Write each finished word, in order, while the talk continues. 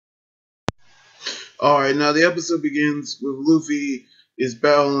Alright, now the episode begins with Luffy is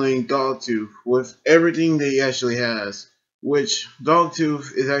battling Dogtooth with everything that he actually has, which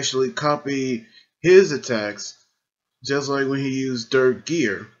Dogtooth is actually copying his attacks, just like when he used Dirt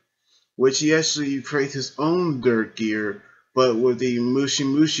Gear, which he actually creates his own Dirt Gear, but with the Mushi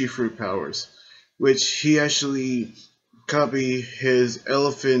Mushi fruit powers, which he actually copy his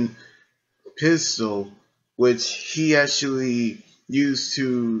elephant pistol, which he actually used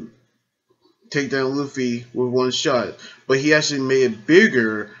to take down Luffy with one shot, but he actually made it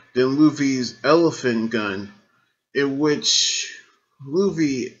bigger than Luffy's elephant gun, in which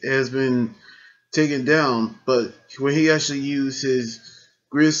Luffy has been taken down, but when he actually used his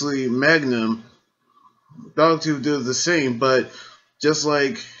Grizzly Magnum, Dogtooth did the same, but just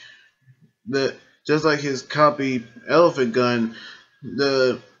like the just like his copy elephant gun,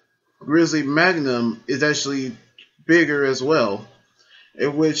 the Grizzly Magnum is actually bigger as well,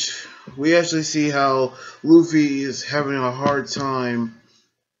 in which we actually see how Luffy is having a hard time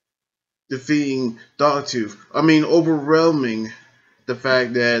defeating Dogtooth. I mean, overwhelming the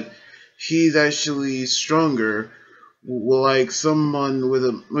fact that he's actually stronger, like someone with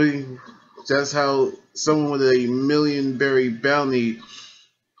a. I mean, that's how someone with a million berry bounty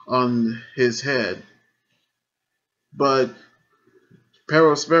on his head. But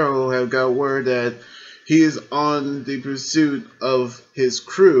Peril Sparrow have got word that he is on the pursuit of his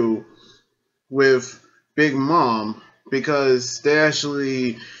crew with Big Mom because they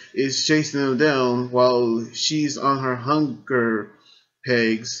actually is chasing them down while she's on her hunger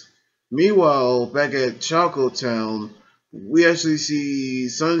pegs. Meanwhile, back at Chocolate Town, we actually see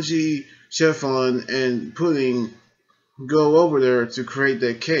Sanji, Chiffon, and Pudding go over there to create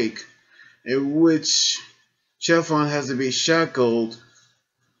that cake, in which Chiffon has to be shackled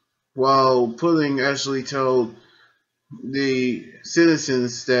while Pudding actually told the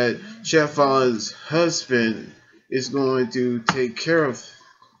citizens that Chiffon's husband is going to take care of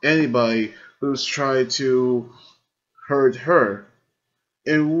anybody who's tried to hurt her.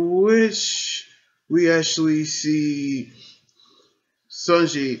 In which we actually see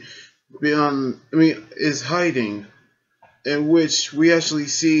Sanji is hiding. In which we actually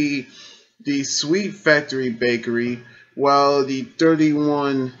see the Sweet Factory Bakery, while the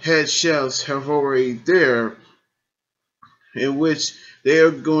 31 head chefs have already there, in which they are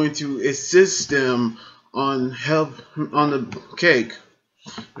going to assist them on help on the cake,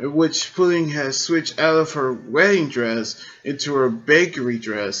 in which Pudding has switched out of her wedding dress into her bakery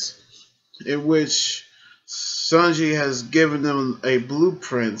dress, in which Sanji has given them a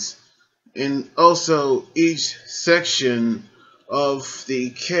blueprint, and also each section of the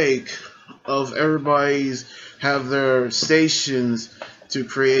cake of everybody's have their stations to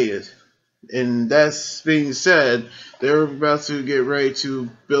create it. And that's being said, they're about to get ready to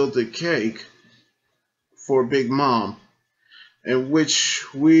build the cake for Big Mom, in which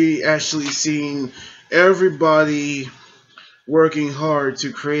we actually seen everybody working hard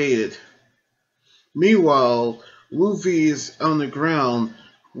to create it. Meanwhile, Luffy is on the ground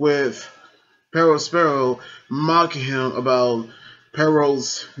with Peril Sparrow mocking him about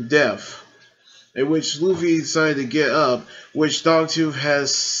Peril's death, in which Luffy decided to get up, which Dogtooth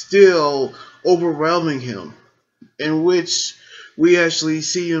has still overwhelming him, in which we actually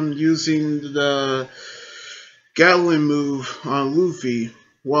see him using the Gatling move on Luffy,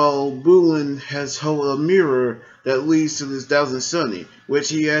 while Bulin has held a mirror that leads to this Thousand Sunny, which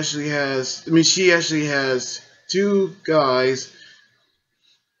he actually has. She actually has two guys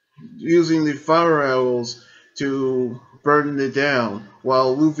using the fire arrows to burn it down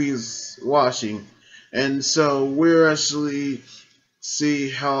while Luffy's watching. And so we're actually see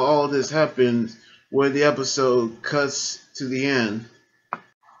how all this happens when the episode cuts to the end.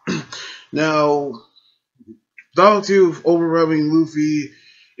 Now, Dogtooth overwhelming Luffy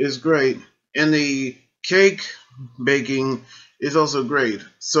is great, and the cake baking is also great.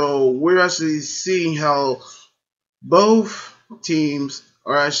 So we're actually seeing how both teams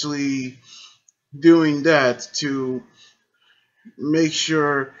are actually doing that to make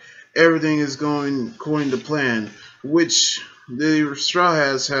sure everything is going according to plan, which the Straw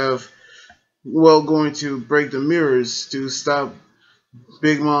Hats have going to break the mirrors to stop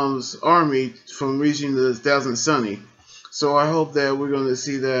Big Mom's army from reaching the Thousand Sunny. So I hope that we're going to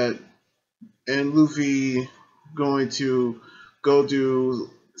see that, and Luffy going to go to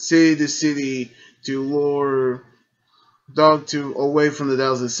city to city to lure Dogtooth away from the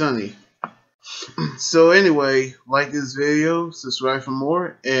Thousand Sunny. So anyway, like this video, subscribe for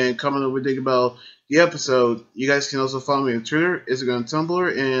more, and comment on what you think about the episode. You guys can also follow me on Twitter, Instagram,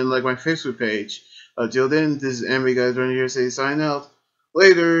 Tumblr, and like my Facebook page. Until then, this is Anime Guys right here saying sign out.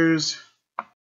 Laters!